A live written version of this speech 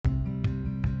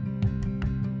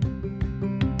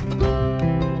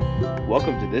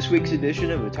Welcome to this week's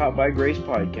edition of the Taught by Grace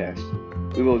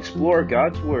podcast. We will explore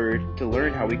God's Word to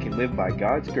learn how we can live by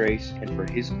God's grace and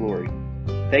for His glory.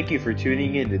 Thank you for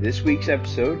tuning in to this week's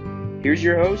episode. Here's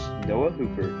your host, Noah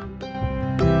Hooper.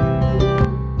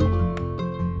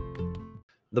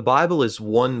 The Bible is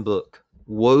one book,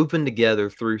 woven together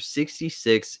through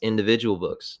 66 individual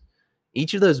books.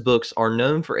 Each of those books are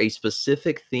known for a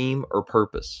specific theme or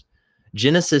purpose.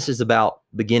 Genesis is about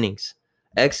beginnings.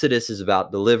 Exodus is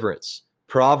about deliverance.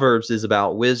 Proverbs is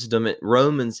about wisdom.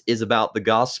 Romans is about the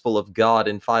gospel of God.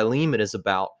 And Philemon is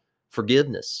about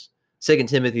forgiveness. 2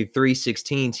 Timothy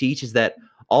 3:16 teaches that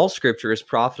all scripture is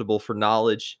profitable for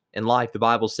knowledge and life. The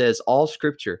Bible says all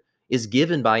scripture is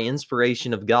given by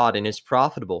inspiration of God and is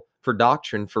profitable for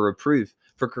doctrine, for reproof,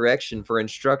 for correction, for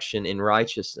instruction in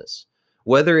righteousness.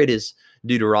 Whether it is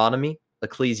Deuteronomy,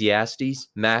 Ecclesiastes,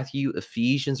 Matthew,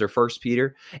 Ephesians, or 1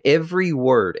 Peter, every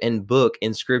word and book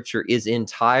in Scripture is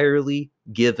entirely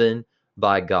given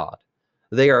by God.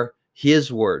 They are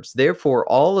His words. Therefore,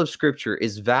 all of Scripture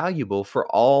is valuable for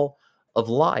all of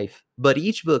life, but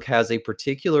each book has a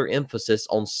particular emphasis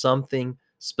on something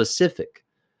specific.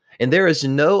 And there is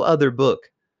no other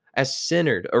book as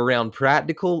centered around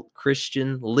practical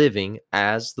Christian living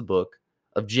as the book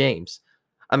of James.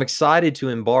 I'm excited to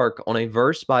embark on a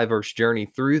verse-by-verse journey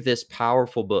through this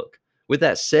powerful book. With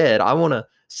that said, I want to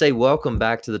say welcome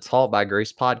back to the Taught by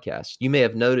Grace podcast. You may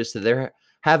have noticed that there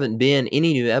haven't been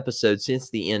any new episodes since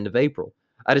the end of April.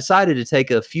 I decided to take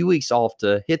a few weeks off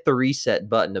to hit the reset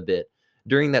button a bit.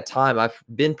 During that time, I've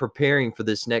been preparing for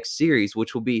this next series,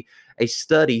 which will be a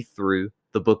study through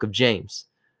the book of James.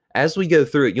 As we go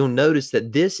through it, you'll notice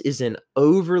that this is an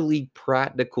overly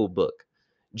practical book.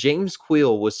 James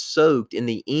quill was soaked in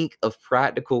the ink of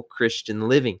practical Christian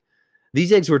living.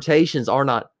 These exhortations are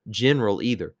not general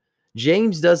either.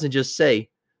 James doesn't just say,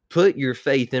 put your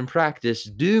faith in practice,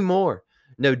 do more.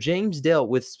 No, James dealt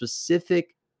with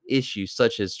specific issues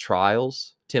such as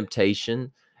trials,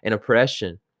 temptation, and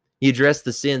oppression. He addressed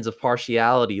the sins of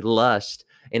partiality, lust,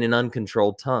 and an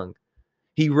uncontrolled tongue.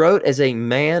 He wrote as a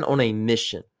man on a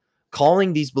mission,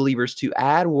 calling these believers to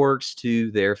add works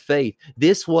to their faith.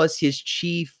 This was his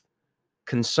chief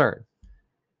concern.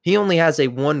 He only has a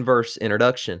one-verse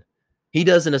introduction. He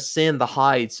doesn't ascend the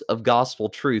heights of gospel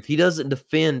truth. He doesn't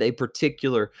defend a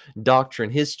particular doctrine.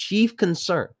 His chief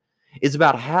concern is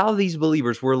about how these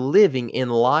believers were living in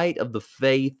light of the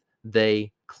faith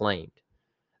they claimed.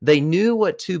 They knew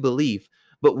what to believe,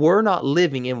 but were not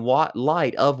living in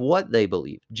light of what they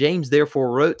believed. James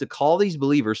therefore wrote to call these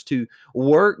believers to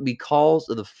work because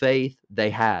of the faith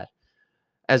they had.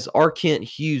 As R. Kent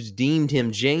Hughes deemed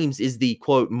him, James is the,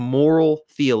 quote, moral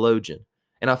theologian.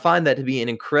 And I find that to be an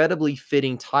incredibly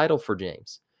fitting title for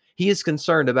James. He is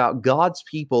concerned about God's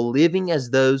people living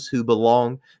as those who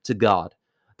belong to God.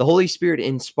 The Holy Spirit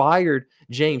inspired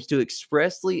James to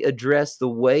expressly address the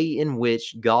way in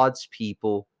which God's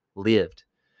people lived.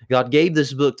 God gave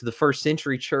this book to the first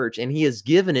century church, and He has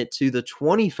given it to the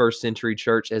 21st century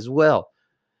church as well.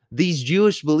 These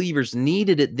Jewish believers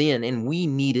needed it then, and we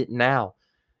need it now.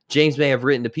 James may have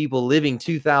written to people living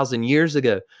 2,000 years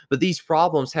ago, but these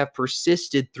problems have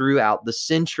persisted throughout the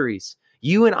centuries.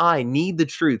 You and I need the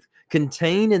truth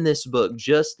contained in this book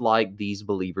just like these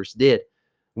believers did.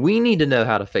 We need to know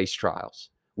how to face trials.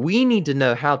 We need to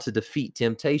know how to defeat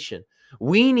temptation.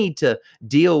 We need to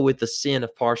deal with the sin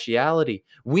of partiality.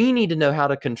 We need to know how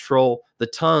to control the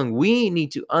tongue. We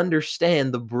need to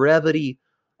understand the brevity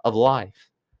of life.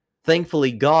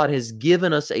 Thankfully, God has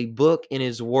given us a book in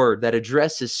His Word that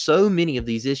addresses so many of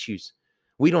these issues.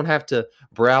 We don't have to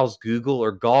browse Google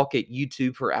or gawk at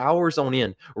YouTube for hours on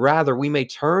end. Rather, we may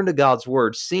turn to God's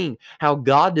Word, seeing how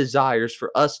God desires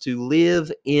for us to live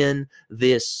in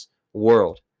this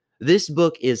world. This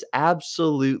book is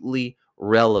absolutely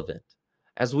relevant.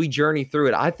 As we journey through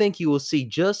it, I think you will see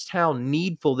just how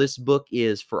needful this book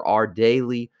is for our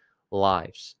daily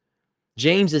lives.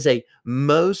 James is a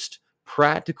most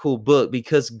practical book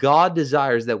because God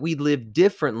desires that we live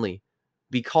differently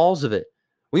because of it.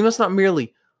 We must not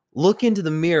merely look into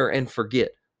the mirror and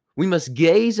forget. We must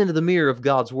gaze into the mirror of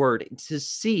God's Word to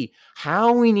see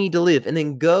how we need to live and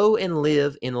then go and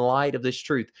live in light of this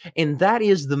truth. And that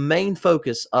is the main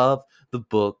focus of the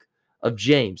book of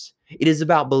James. It is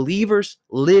about believers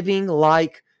living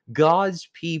like God's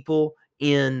people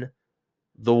in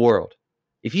the world.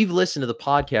 If you've listened to the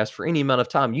podcast for any amount of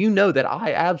time, you know that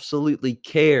I absolutely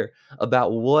care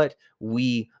about what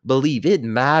we believe. It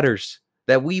matters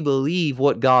that we believe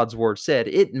what God's Word said.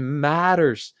 It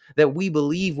matters that we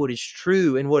believe what is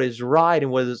true and what is right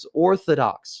and what is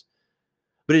orthodox.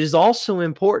 But it is also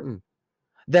important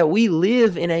that we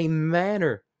live in a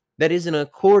manner that is in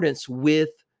accordance with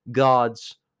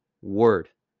God's word.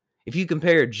 If you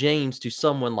compare James to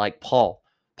someone like Paul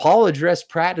addressed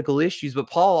practical issues, but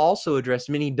Paul also addressed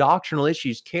many doctrinal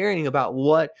issues, caring about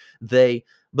what they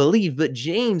believe. But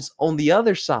James, on the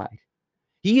other side,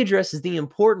 he addresses the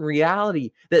important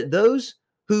reality that those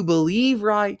who believe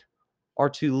right are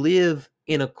to live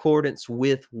in accordance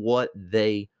with what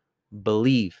they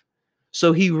believe.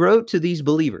 So he wrote to these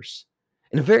believers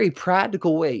in a very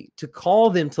practical way to call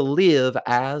them to live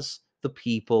as the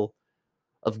people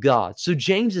of God. So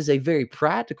James is a very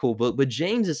practical book, but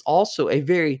James is also a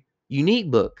very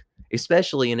unique book,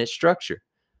 especially in its structure.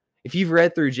 If you've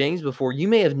read through James before, you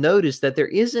may have noticed that there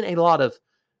isn't a lot of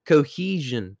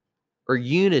cohesion or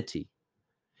unity.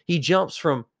 He jumps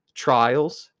from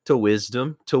trials to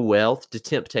wisdom to wealth to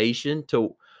temptation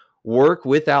to work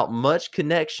without much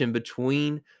connection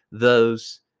between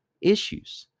those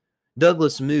issues.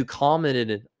 Douglas Moo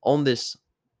commented on this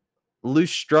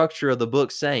loose structure of the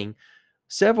book, saying,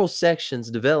 several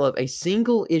sections develop a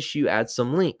single issue at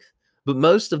some length, but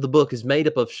most of the book is made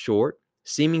up of short,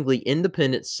 seemingly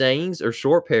independent sayings or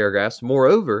short paragraphs.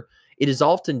 Moreover, it is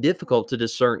often difficult to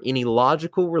discern any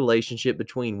logical relationship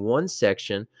between one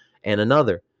section and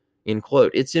another. End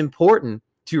quote. It's important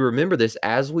to remember this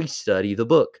as we study the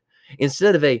book.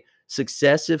 Instead of a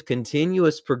successive,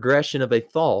 continuous progression of a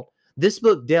thought, this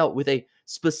book dealt with a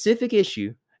specific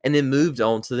issue and then moved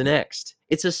on to the next.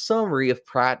 It's a summary of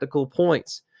practical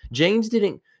points. James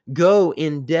didn't go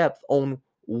in depth on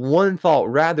one thought.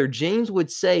 Rather, James would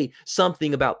say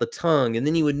something about the tongue, and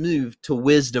then he would move to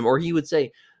wisdom, or he would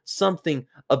say something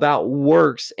about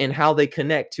works and how they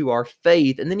connect to our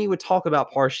faith, and then he would talk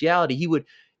about partiality. He would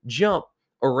jump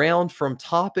around from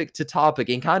topic to topic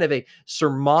in kind of a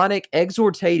sermonic,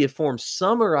 exhortative form,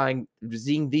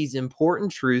 summarizing these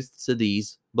important truths to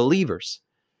these believers.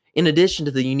 In addition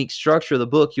to the unique structure of the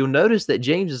book, you'll notice that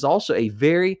James is also a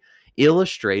very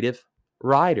illustrative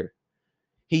writer.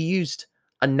 He used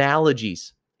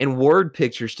analogies and word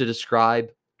pictures to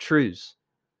describe truths.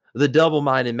 The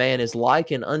double-minded man is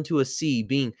likened unto a sea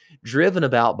being driven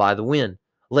about by the wind.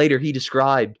 Later, he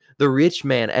described the rich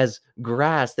man as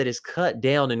grass that is cut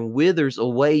down and withers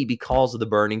away because of the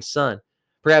burning sun.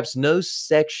 Perhaps no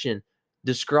section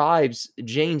describes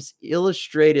James'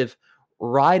 illustrative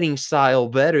writing style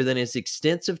better than his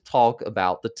extensive talk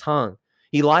about the tongue.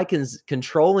 He likens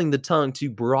controlling the tongue to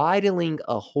bridling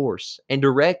a horse and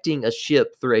directing a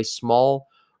ship through a small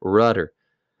rudder.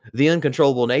 The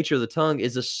uncontrollable nature of the tongue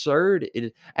is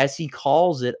asserted, as he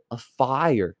calls it, a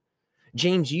fire.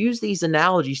 James used these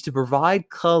analogies to provide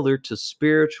color to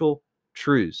spiritual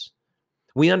truths.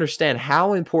 We understand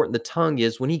how important the tongue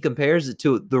is when he compares it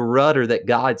to the rudder that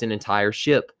guides an entire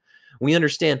ship. We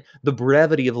understand the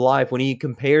brevity of life when he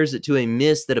compares it to a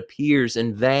mist that appears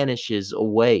and vanishes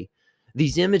away.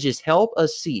 These images help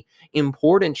us see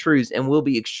important truths and will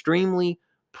be extremely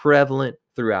prevalent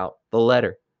throughout the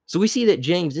letter. So we see that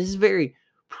James is a very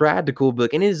practical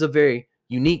book, and it is a very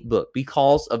unique book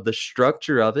because of the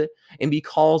structure of it and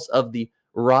because of the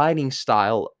writing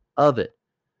style of it.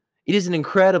 It is an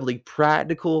incredibly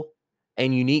practical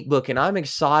and unique book, and I'm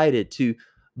excited to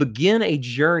begin a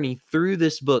journey through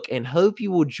this book and hope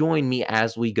you will join me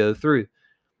as we go through.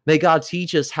 May God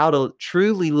teach us how to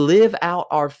truly live out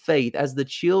our faith as the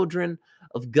children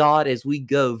of God as we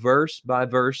go verse by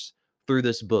verse through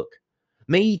this book.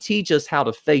 May He teach us how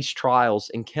to face trials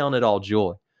and count it all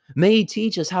joy. May He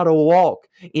teach us how to walk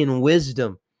in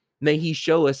wisdom. May He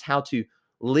show us how to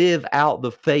live out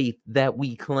the faith that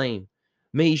we claim.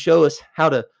 May He show us how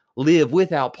to live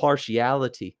without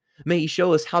partiality. May He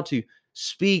show us how to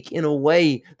speak in a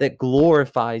way that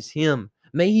glorifies Him.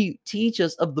 May He teach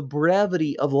us of the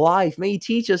brevity of life. May He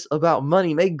teach us about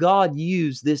money. May God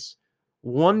use this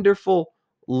wonderful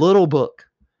little book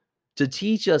to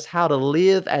teach us how to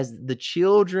live as the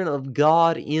children of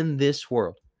God in this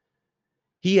world.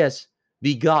 He has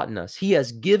begotten us. He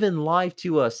has given life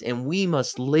to us, and we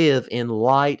must live in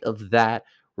light of that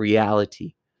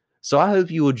reality. So I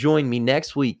hope you will join me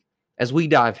next week as we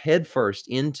dive headfirst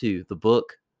into the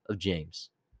book of James.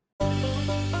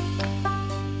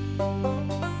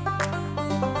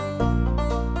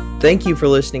 Thank you for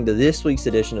listening to this week's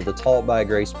edition of the Taught by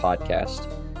Grace podcast.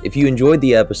 If you enjoyed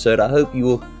the episode, I hope you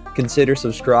will consider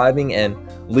subscribing and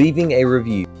leaving a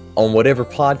review on whatever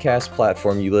podcast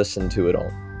platform you listen to it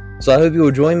on. So I hope you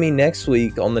will join me next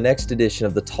week on the next edition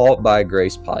of the Taught by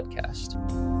Grace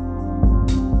podcast.